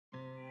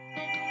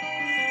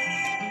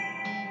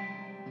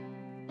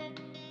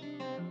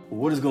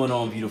What is going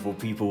on, beautiful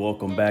people?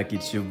 Welcome back.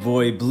 It's your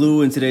boy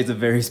Blue, and today's a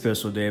very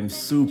special day. I'm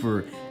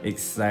super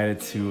excited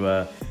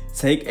to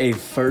take a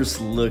first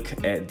look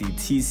at the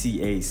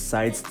TCA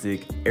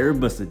Sidestick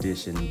Airbus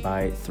edition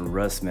by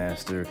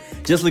Thrustmaster.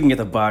 Just looking at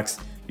the box,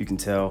 you can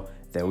tell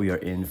that we are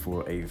in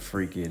for a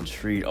freaking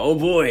treat. Oh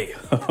boy,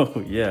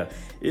 oh yeah,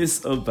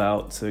 it's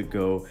about to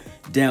go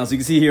down. So you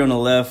can see here on the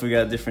left, we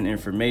got different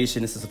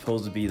information. This is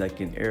supposed to be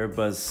like an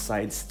Airbus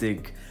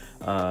Sidestick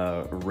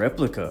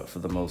replica for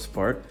the most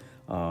part.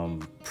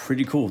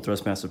 Pretty cool.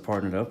 Thrustmaster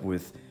partnered up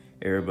with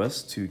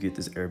Airbus to get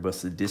this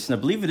Airbus edition. I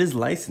believe it is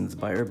licensed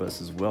by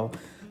Airbus as well.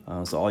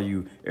 So all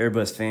you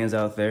Airbus fans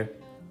out there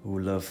who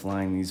love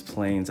flying these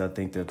planes, I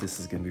think that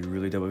this is going to be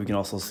really dope. We can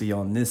also see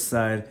on this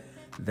side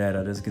that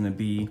there's going to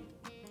be,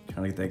 kind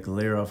of get that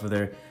glare off of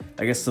there,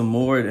 I guess some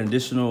more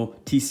additional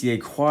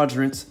TCA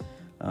quadrants,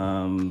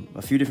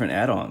 a few different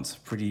add-ons.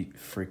 Pretty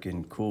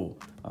freaking cool.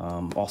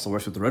 Also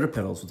works with the rudder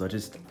pedals, which I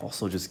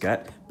just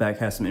got back,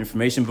 has some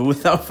information. But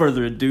without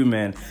further ado,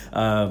 man,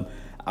 I'm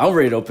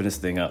ready to open this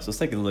thing up. So let's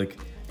take a look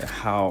at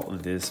how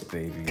this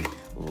baby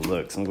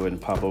looks. I'm going to go ahead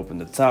and pop open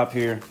the top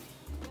here.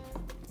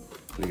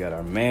 We got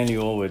our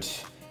manual,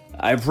 which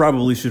I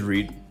probably should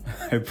read.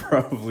 I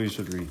probably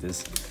should read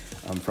this.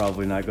 I'm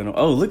probably not gonna.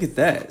 Oh, look at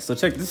that. So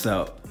check this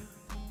out.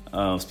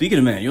 Speaking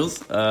of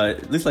manuals,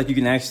 it looks like you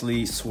can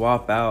actually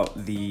swap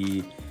out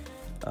the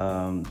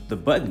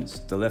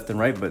buttons, the left and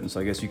right buttons. So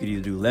I guess you could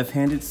either do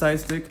left-handed side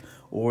stick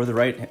or the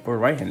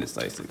right-handed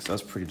side stick. So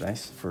that's pretty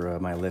nice for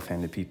my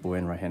left-handed people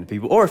and right-handed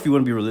people, or if you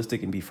want to be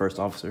realistic and be first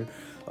officer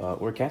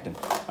or captain.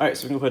 All right,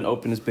 so we're gonna go ahead and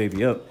open this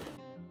baby up.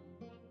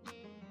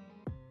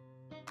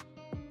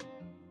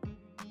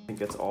 I think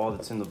that's all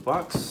that's in the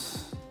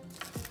box.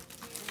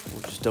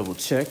 We'll just double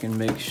check and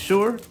make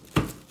sure.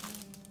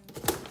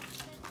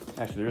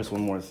 Actually, there is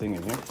one more thing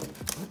in here.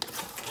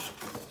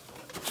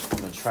 I'm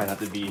gonna try not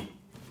to be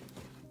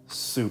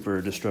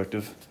super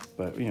destructive,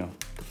 but you know,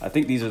 I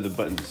think these are the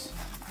buttons.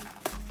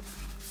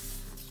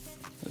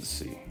 Let's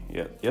see.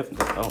 Yep.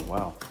 Oh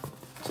wow.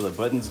 So the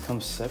buttons come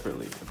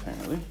separately,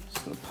 apparently.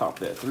 Just gonna pop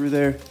that through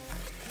there.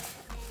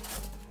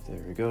 There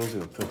it goes.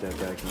 We'll put that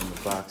back in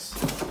the box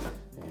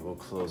and we'll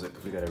close it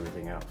because we got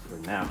everything out for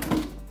now.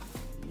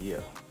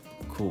 Yeah.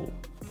 Cool.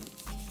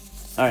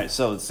 All right,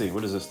 so let's see.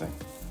 What is this thing?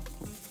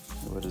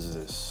 What is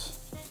this?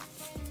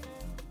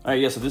 All right,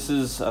 yeah, so this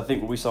is, I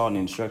think, what we saw in the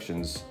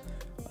instructions.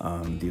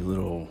 The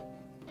little,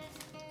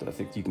 I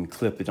think you can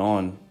clip it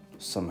on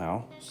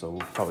somehow. So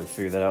we'll probably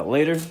figure that out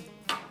later.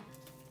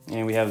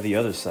 And we have the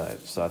other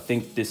side. So I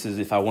think this is,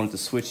 if I wanted to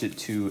switch it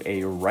to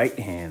a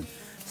right-hand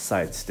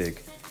side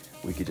stick,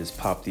 we could just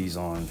pop these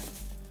on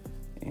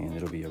and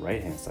it'll be a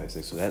right-hand side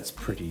stick. So that's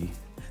pretty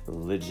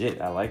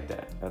legit. I like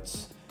that.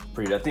 That's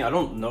pretty, I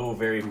don't know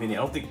very many. I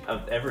don't think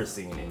I've ever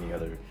seen any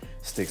other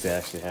sticks that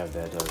actually have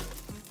that,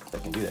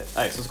 that can do that.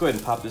 All right, so let's go ahead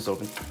and pop this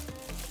open.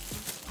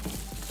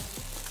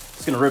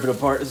 Just gonna rip it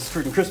apart. This is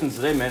freaking Christmas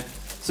today, man.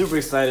 Super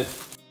excited.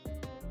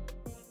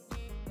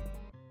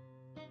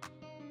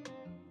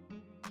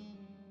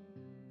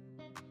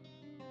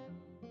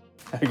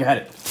 I got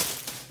it.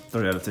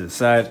 Throw that up to the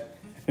side.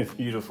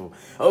 Beautiful.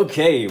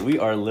 Okay, we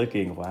are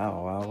looking,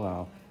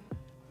 wow.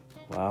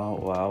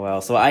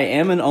 So I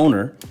am an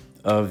owner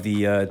of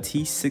the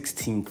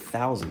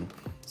T16000.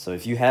 So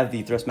if you have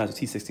the Thrustmaster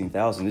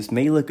T16000, this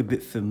may look a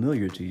bit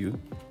familiar to you.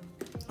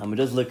 It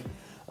does look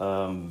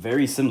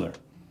very similar,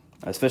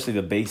 especially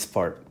the base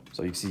part.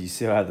 So you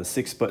see how I have the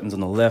 6 buttons on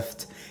the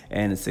left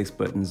and the 6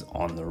 buttons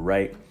on the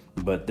right.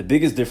 But the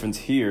biggest difference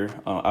here,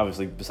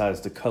 obviously besides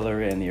the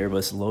color and the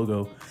Airbus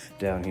logo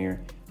down here,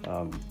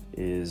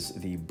 is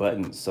the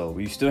buttons. So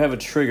we still have a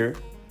trigger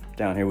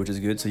down here, which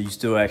is good. So you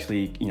still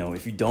actually, you know,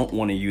 if you don't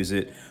want to use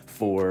it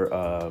for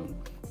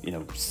you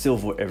know,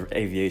 civil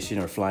aviation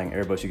or flying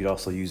Airbus, you could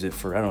also use it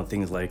for, I don't know,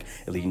 things like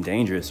Elite and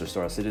Dangerous or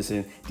Star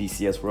Citizen,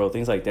 DCS World,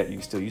 things like that. You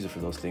can still use it for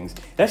those things.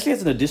 It actually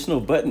has an additional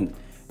button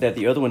that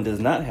the other one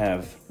does not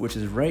have, which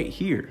is right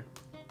here.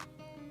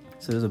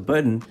 So there's a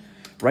button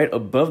right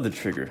above the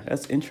trigger.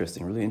 That's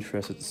interesting. Really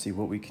interested to see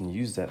what we can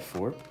use that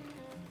for.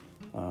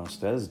 So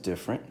that is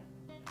different.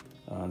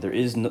 There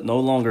is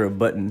no longer a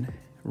button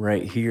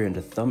right here in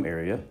the thumb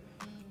area,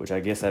 which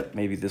I guess that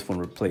maybe this one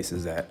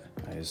replaces that,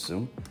 I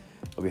assume.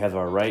 But we have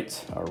our red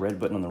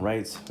button on the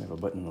right. We have a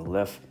button on the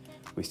left.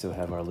 We still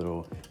have our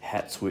little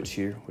hat switch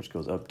here, which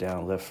goes up,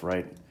 down, left,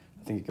 right.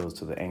 I think it goes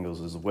to the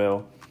angles as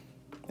well.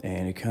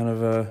 And it kind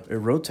of, it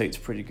rotates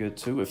pretty good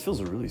too. It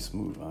feels really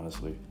smooth,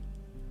 honestly.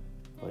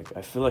 Like,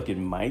 I feel like it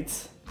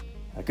might,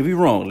 I could be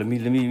wrong. Let me,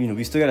 you know,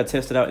 we still got to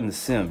test it out in the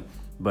sim,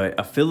 but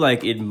I feel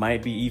like it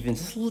might be even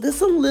just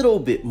a little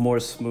bit more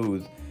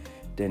smooth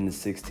than the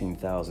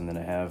 16,000 that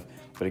I have.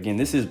 But again,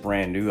 this is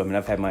brand new. I mean,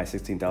 I've had my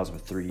 16,000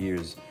 for 3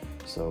 years.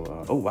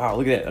 So, oh wow,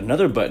 look at that.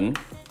 Another button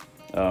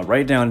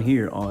right down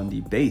here on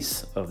the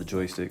base of the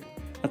joystick.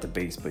 Not the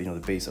base, but you know,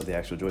 the base of the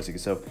actual joystick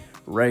itself.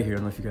 Right here, I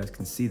don't know if you guys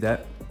can see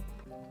that.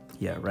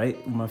 Yeah, right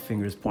where my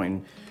finger is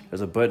pointing. There's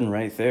a button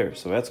right there.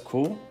 So that's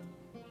cool.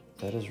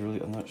 That is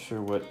really, I'm not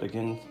sure what,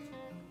 again,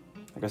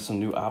 I got some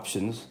new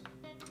options.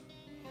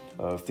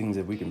 of things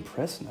that we can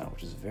press now,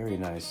 which is very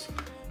nice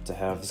to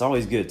have. It's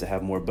always good to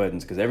have more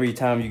buttons because every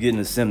time you get in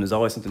a sim, there's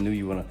always something new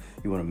you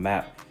wanna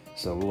map.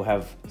 So we'll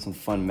have some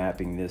fun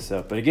mapping this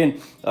up. But again,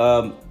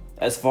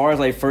 as far as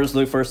like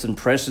first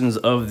impressions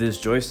of this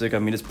joystick, I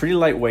mean, it's pretty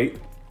lightweight.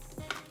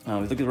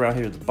 Looking around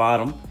here at the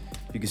bottom,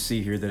 you can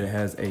see here that it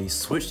has a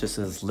switch that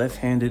says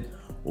left-handed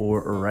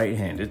or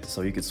right-handed,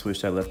 so you could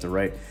switch that left to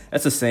right.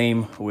 That's the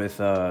same with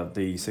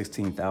the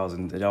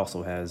 16,000. It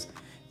also has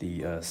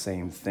the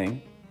same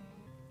thing.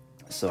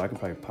 So I can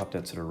probably pop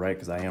that to the right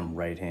because I am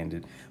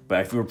right-handed.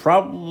 But if we're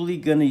probably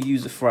gonna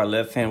use it for our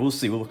left hand, we'll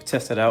see. We'll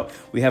test that out.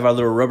 We have our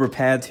little rubber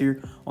pads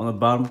here on the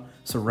bottom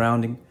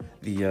surrounding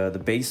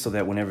the base, so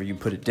that whenever you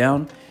put it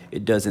down,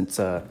 it doesn't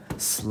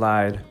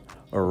slide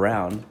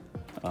around.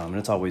 And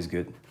it's always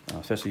good,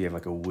 especially if you have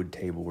like a wood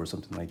table or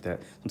something like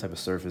that, some type of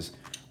surface.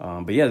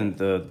 But yeah,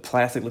 the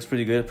plastic looks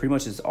pretty good. Pretty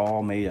much it's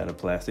all made out of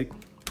plastic,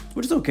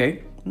 which is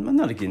okay. I'm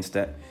not against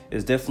that.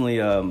 It's definitely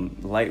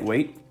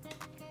lightweight.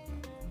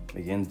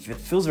 Again, it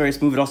feels very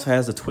smooth. It also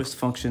has a twist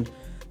function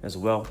as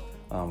well,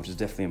 which is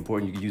definitely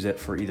important. You can use that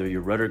for either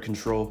your rudder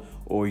control,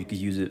 or you could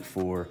use it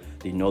for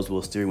the nose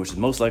wheel steering, which is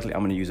most likely I'm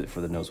going to use it for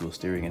the nose wheel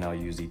steering, and I'll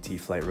use the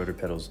T-Flight rudder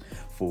pedals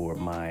for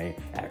my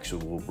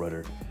actual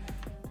rudder.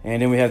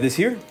 And then we have this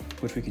here,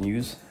 which we can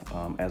use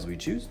as we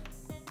choose.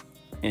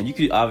 And you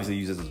could obviously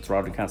use it as a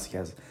throttle. It kind of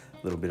has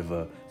a little bit of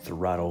a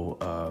throttle,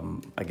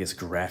 I guess,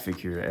 graphic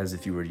here, as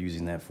if you were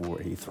using that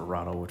for a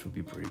throttle, which would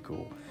be pretty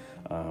cool.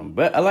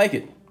 But I like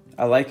it.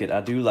 I like it.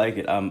 I do like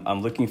it.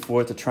 I'm looking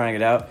forward to trying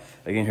it out.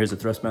 Again, here's the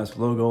Thrustmaster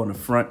logo on the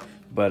front,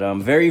 but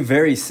very,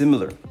 very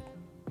similar.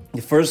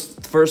 The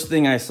first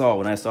thing I saw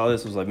when I saw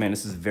this was like, man,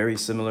 this is very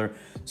similar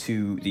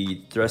to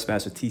the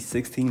Thrustmaster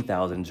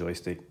T16000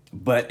 joystick,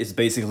 but it's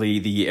basically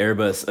the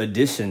Airbus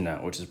edition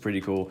now, which is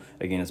pretty cool.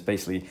 Again, it's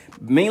basically,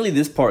 mainly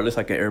this part looks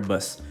like an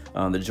Airbus.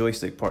 The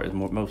joystick part is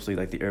mostly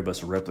like the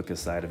Airbus replica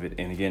side of it.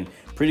 And again,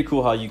 pretty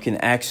cool how you can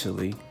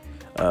actually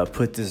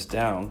put this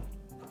down.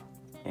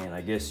 And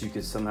I guess you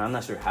could somehow, I'm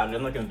not sure how,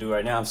 I'm not gonna do it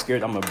right now. I'm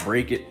scared I'm gonna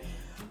break it,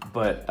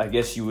 but I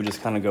guess you would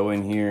just kind of go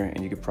in here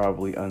and you could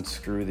probably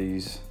unscrew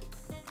these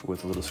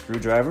with a little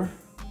screwdriver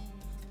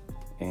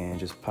and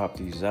just pop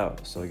these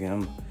out. So again,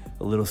 I'm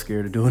a little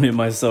scared of doing it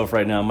myself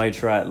right now. I might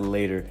try it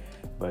later,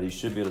 but you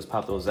should be able to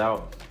pop those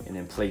out and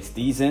then place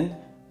these in.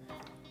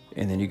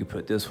 And then you can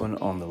put this one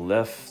on the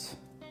left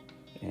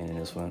and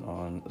this one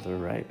on the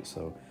right.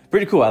 So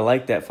pretty cool. I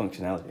like that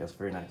functionality. That's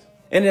very nice.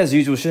 And as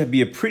usual, it should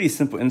be a pretty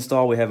simple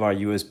install. We have our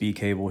USB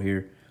cable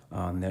here.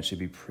 That should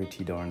be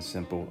pretty darn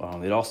simple.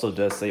 It also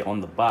does say on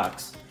the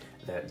box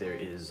that there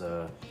is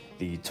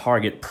the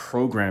target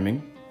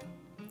programming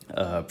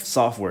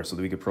software, so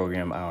that we could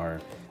program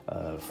our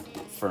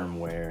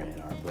firmware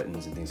and our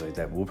buttons and things like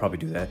that. But we'll probably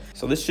do that.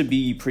 So this should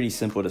be pretty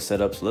simple to set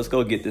up. So let's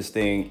go get this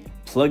thing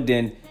plugged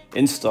in,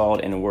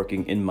 installed, and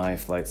working in my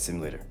flight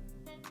simulator.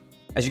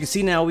 As you can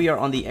see now, we are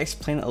on the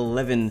X-Plane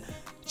 11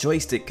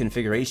 joystick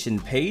configuration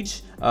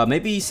page.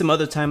 Maybe some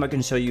other time I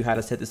can show you how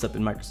to set this up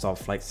in Microsoft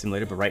Flight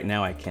Simulator, but right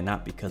now I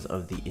cannot because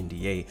of the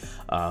NDA.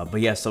 But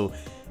yeah, so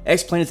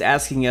X-Plane is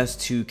asking us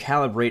to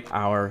calibrate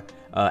our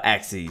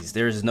axes.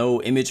 There's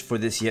no image for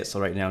this yet, so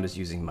right now I'm just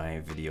using my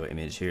video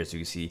image here. So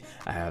you can see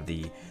I have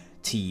the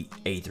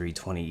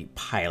TA320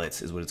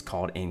 Pilots is what it's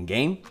called in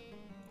game.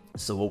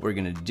 So what we're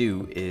gonna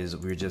do is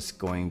we're just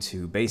going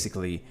to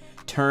basically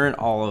turn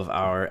all of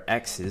our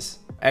axes.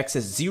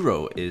 Axis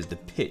 0 is the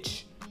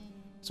pitch.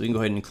 So we can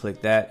go ahead and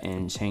click that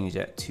and change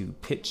that to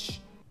pitch,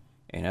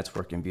 and that's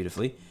working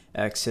beautifully.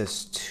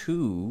 Axis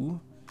 2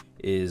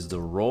 is the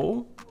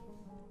roll.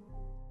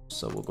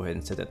 So we'll go ahead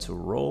and set that to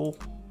roll.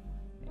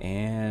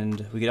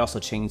 And we could also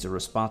change the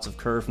responsive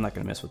curve. I'm not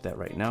gonna mess with that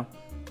right now.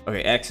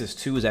 Okay, axis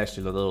 2 is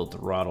actually the little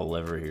throttle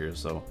lever here.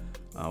 So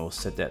we'll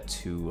set that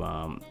to,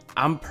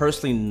 I'm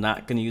personally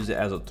not gonna use it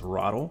as a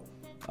throttle.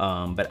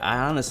 But I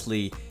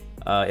honestly,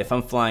 if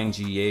I'm flying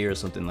GA or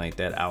something like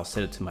that, I'll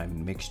set it to my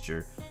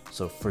mixture.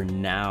 So for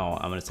now,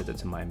 I'm gonna set that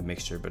to my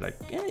mixture, but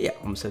yeah,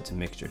 I'm gonna set it to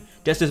mixture.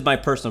 That's just my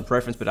personal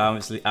preference, but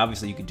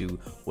obviously you can do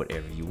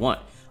whatever you want.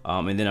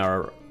 And then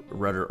our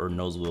rudder or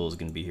nose wheel is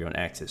gonna be here on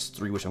axis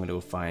 3, which I'm gonna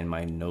go find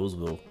my nose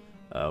wheel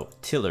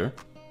tiller,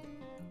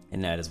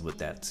 and that is what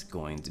that's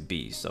going to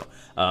be. So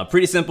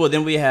pretty simple.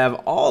 Then we have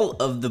all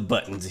of the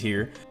buttons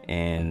here,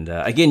 and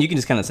again, you can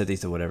just kind of set these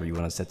to whatever you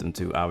want to set them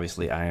to.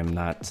 Obviously, I am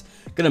not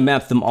gonna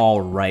map them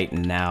all right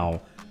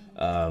now.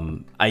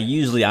 I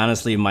usually,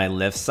 honestly, my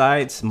left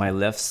sides, my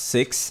left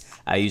 6,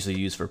 I usually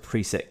use for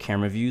preset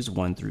camera views,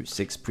 1 through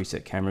 6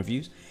 preset camera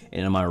views.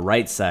 And on my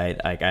right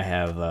side, I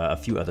have a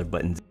few other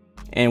buttons.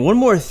 And one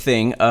more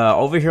thing,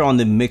 over here on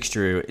the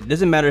mixture, it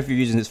doesn't matter if you're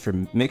using this for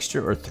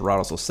mixture or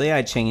throttle. So say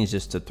I change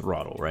this to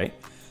throttle, right?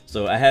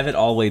 So I have it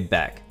all the way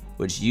back,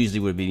 which usually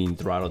would be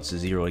throttled to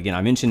 0. Again,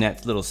 I mentioned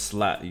that little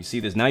slot. You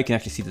see this? Now you can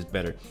actually see this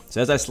better.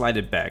 So as I slide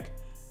it back,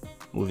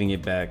 moving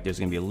it back, there's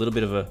gonna be a little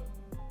bit of a,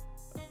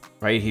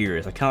 right here,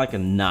 it's kind of like a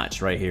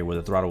notch right here where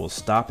the throttle will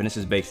stop. And this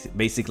is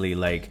basically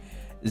like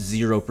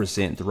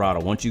 0%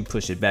 throttle. Once you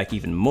push it back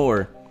even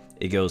more,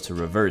 it goes to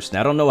reverse.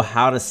 Now I don't know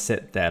how to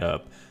set that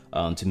up.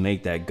 to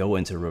make that go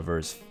into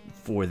reverse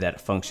for that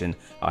function.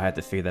 I'll have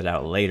to figure that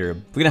out later.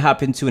 We're gonna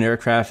hop into an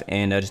aircraft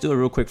and just do a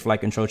real quick flight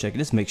control check and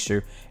just make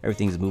sure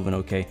everything's moving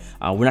okay.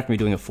 We're not gonna be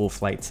doing a full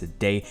flight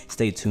today.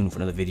 Stay tuned for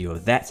another video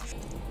of that.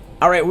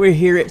 All right, we're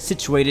here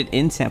situated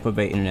in Tampa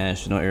Bay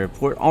International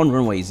Airport on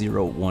runway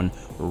 01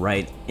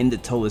 right in the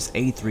TOLUS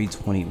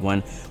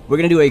A321. We're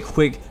gonna do a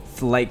quick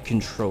flight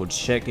control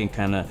check and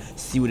kind of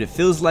see what it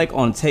feels like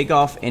on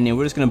takeoff, and then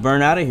we're just gonna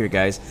burn out of here,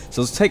 guys.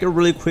 So let's take a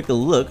really quick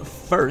look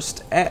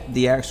first at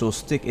the actual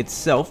stick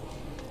itself,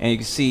 and you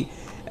can see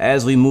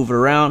as we move it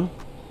around,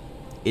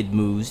 it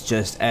moves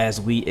just as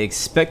we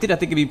expected. I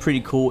think it'd be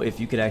pretty cool if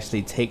you could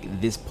actually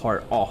take this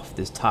part off,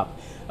 this top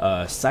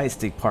side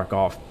stick part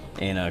off,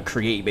 and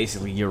create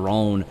basically your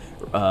own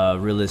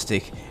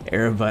realistic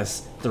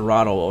Airbus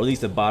throttle, or at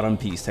least the bottom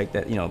piece. Take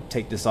that,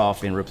 take this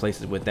off and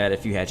replace it with that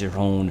if you had your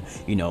own,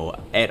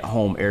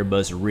 at-home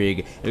Airbus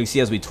rig. And you see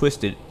as we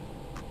twist it,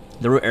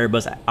 the real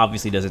Airbus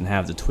obviously doesn't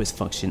have the twist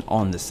function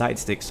on the side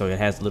stick, so it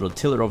has a little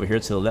tiller over here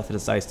to the left of the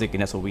side stick,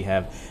 and that's what we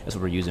have. That's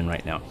what we're using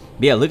right now.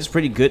 But yeah, it looks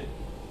pretty good.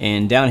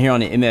 And down here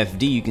on the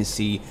MFD, you can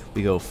see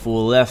we go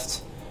full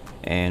left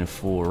and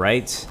full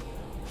right,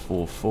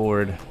 full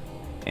forward,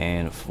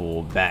 and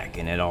full back,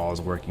 and it all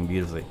is working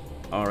beautifully.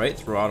 All right,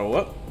 throttle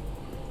up.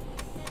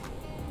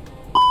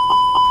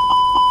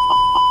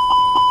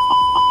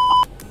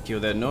 Kill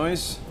that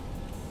noise.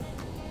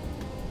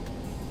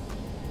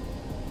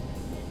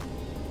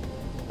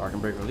 Park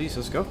and brake release,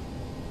 let's go.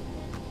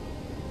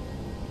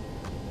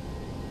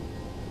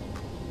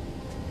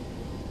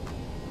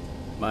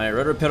 My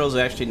rudder pedals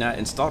are actually not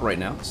installed right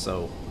now,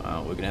 so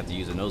we're gonna have to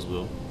use a nose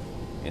wheel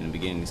in the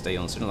beginning to stay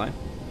on the center line.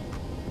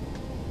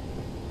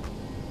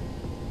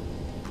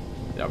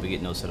 I'll be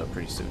getting those set up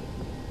pretty soon.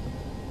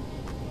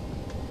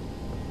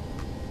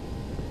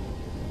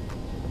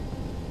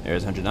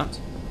 There's 100 knots.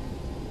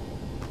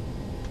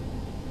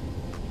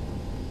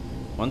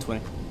 120.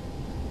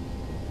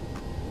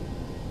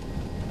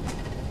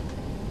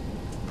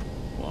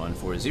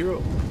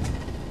 140.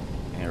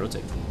 And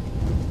rotate.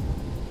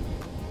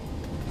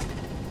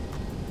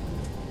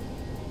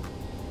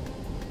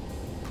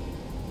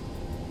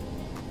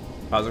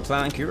 Positive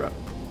climb, gear up.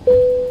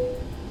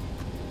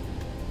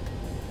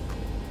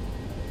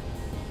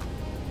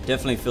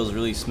 Definitely feels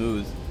really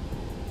smooth.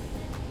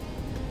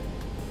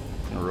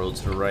 And roll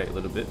to the right a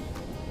little bit.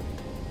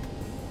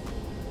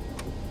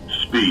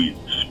 Speed,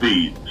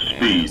 speed,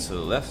 speed. And to the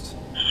left.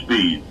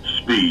 Speed,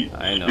 speed,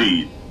 I know.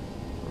 speed.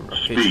 Our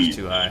pitch is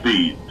too high.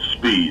 Speed,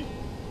 speed,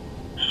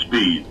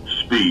 speed,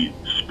 speed,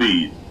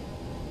 speed,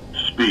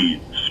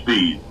 speed,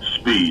 speed,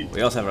 speed.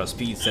 We also have our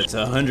speed set to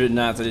 100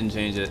 knots. I didn't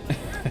change it.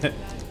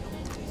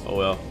 Oh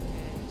well.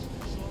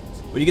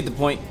 But you get the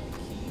point.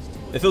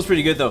 It feels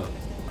pretty good though,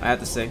 I have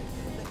to say.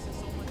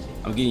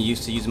 I'm getting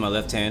used to using my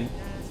left hand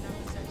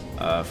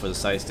for the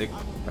side stick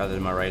rather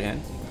than my right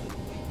hand.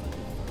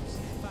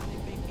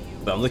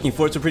 But I'm looking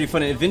forward to a pretty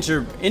fun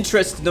adventure.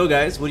 Interested to know,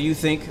 guys, what do you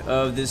think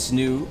of this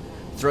new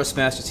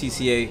Thrustmaster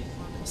TCA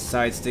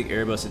Sidestick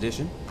Airbus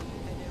edition?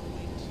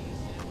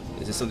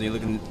 Is this something you're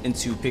looking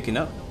into picking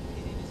up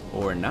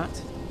or not?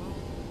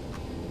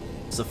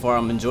 So far,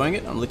 I'm enjoying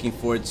it. I'm looking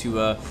forward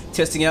to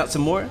testing it out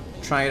some more,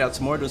 trying it out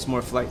some more, doing some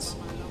more flights.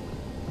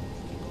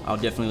 I'll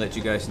definitely let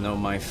you guys know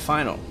my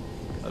final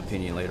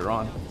opinion later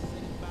on.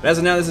 But as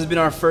of now, this has been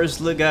our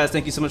first look, guys.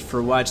 Thank you so much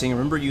for watching.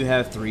 Remember, you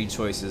have 3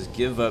 choices: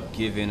 give up,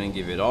 give in, and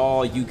give it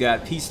all you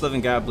got. Peace, love,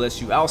 and God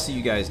bless you. I'll see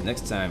you guys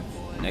next time,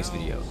 next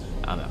video.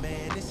 I'm out.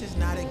 Man, this is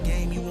not a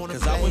game you wanna play.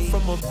 'Cause I went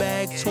from a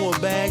bag to a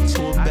bag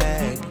to a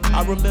bag.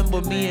 I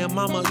remember me and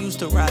mama used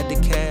to ride the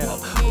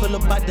cab. Pull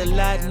up at the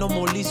lot, no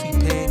more lease, we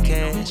paying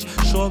cash.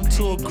 Show up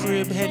to a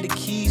crib, had the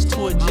keys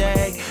to a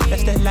Jag.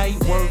 That's that light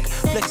work,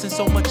 flexing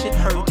so much it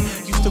hurt.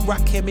 Used to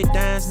rock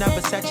hand-me-downs, now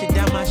Versace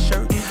down my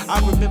shirt. I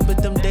remember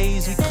them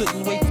days we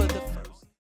couldn't wait for the